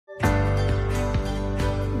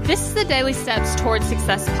This is the Daily Steps Towards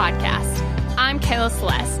Success podcast. I'm Kayla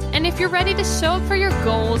Celeste, and if you're ready to show up for your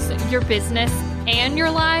goals, your business, and your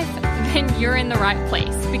life, then you're in the right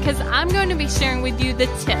place because I'm going to be sharing with you the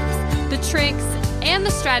tips, the tricks, and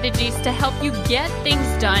the strategies to help you get things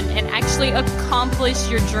done and actually accomplish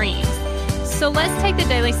your dreams. So let's take the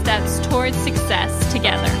daily steps towards success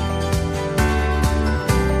together.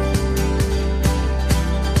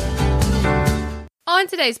 On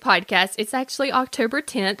today's podcast, it's actually October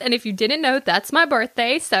 10th, and if you didn't know, that's my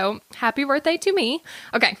birthday, so happy birthday to me.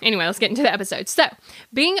 Okay, anyway, let's get into the episode. So,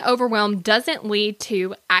 being overwhelmed doesn't lead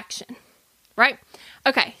to action, right?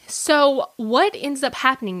 Okay, so what ends up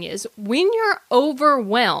happening is when you're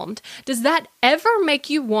overwhelmed, does that ever make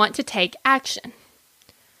you want to take action?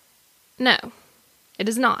 No, it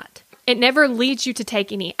does not. It never leads you to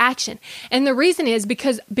take any action. And the reason is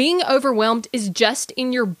because being overwhelmed is just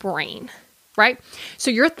in your brain, right?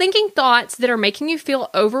 So you're thinking thoughts that are making you feel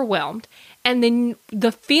overwhelmed, and then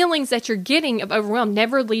the feelings that you're getting of overwhelmed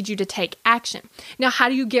never lead you to take action. Now, how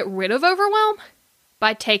do you get rid of overwhelm?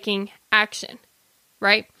 By taking action,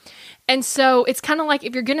 right? And so it's kind of like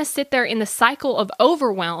if you're going to sit there in the cycle of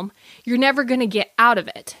overwhelm, you're never going to get out of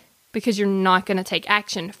it because you're not going to take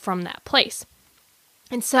action from that place.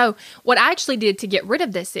 And so what I actually did to get rid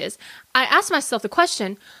of this is I asked myself the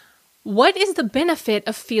question, what is the benefit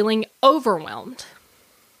of feeling overwhelmed?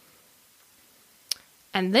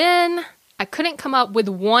 And then I couldn't come up with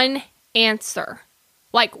one answer.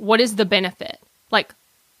 Like, what is the benefit? Like,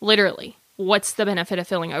 literally, what's the benefit of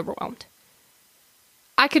feeling overwhelmed?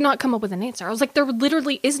 I could not come up with an answer. I was like, there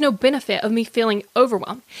literally is no benefit of me feeling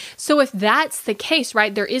overwhelmed. So if that's the case,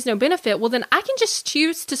 right, there is no benefit, well, then I can just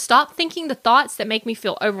choose to stop thinking the thoughts that make me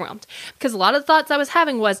feel overwhelmed. Because a lot of the thoughts I was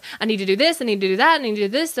having was, I need to do this, I need to do that, I need to do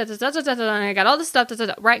this, and I got all this stuff,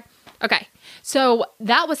 right? Okay, so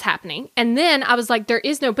that was happening. And then I was like, there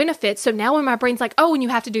is no benefit. So now when my brain's like, oh, and you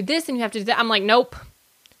have to do this, and you have to do that, I'm like, nope,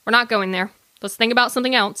 we're not going there. Let's think about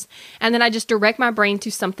something else. And then I just direct my brain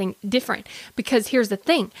to something different. Because here's the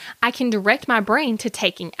thing. I can direct my brain to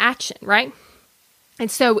taking action, right?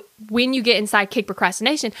 And so when you get inside Kick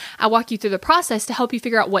Procrastination, I walk you through the process to help you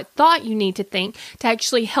figure out what thought you need to think to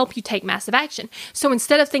actually help you take massive action. So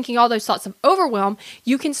instead of thinking all those thoughts of overwhelm,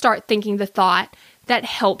 you can start thinking the thought that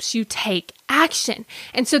helps you take action.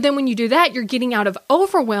 And so then when you do that, you're getting out of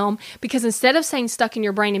overwhelm because instead of staying stuck in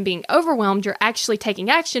your brain and being overwhelmed, you're actually taking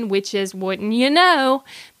action, which is, wouldn't you know,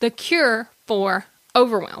 the cure for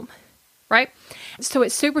overwhelm, right? So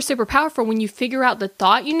it's super, super powerful when you figure out the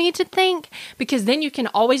thought you need to think, because then you can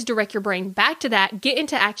always direct your brain back to that, get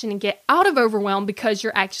into action, and get out of overwhelm because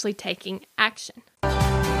you're actually taking action.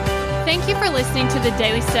 Thank you for listening to the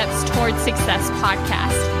Daily Steps Towards Success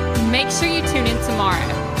podcast. Make sure you tune in tomorrow.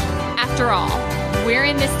 After all, we're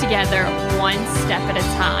in this together, one step at a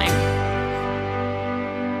time.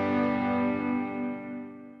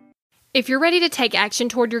 If you're ready to take action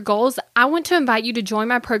toward your goals, I want to invite you to join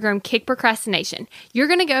my program, Kick Procrastination. You're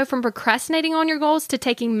going to go from procrastinating on your goals to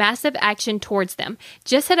taking massive action towards them.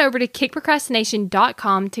 Just head over to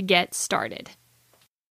kickprocrastination.com to get started.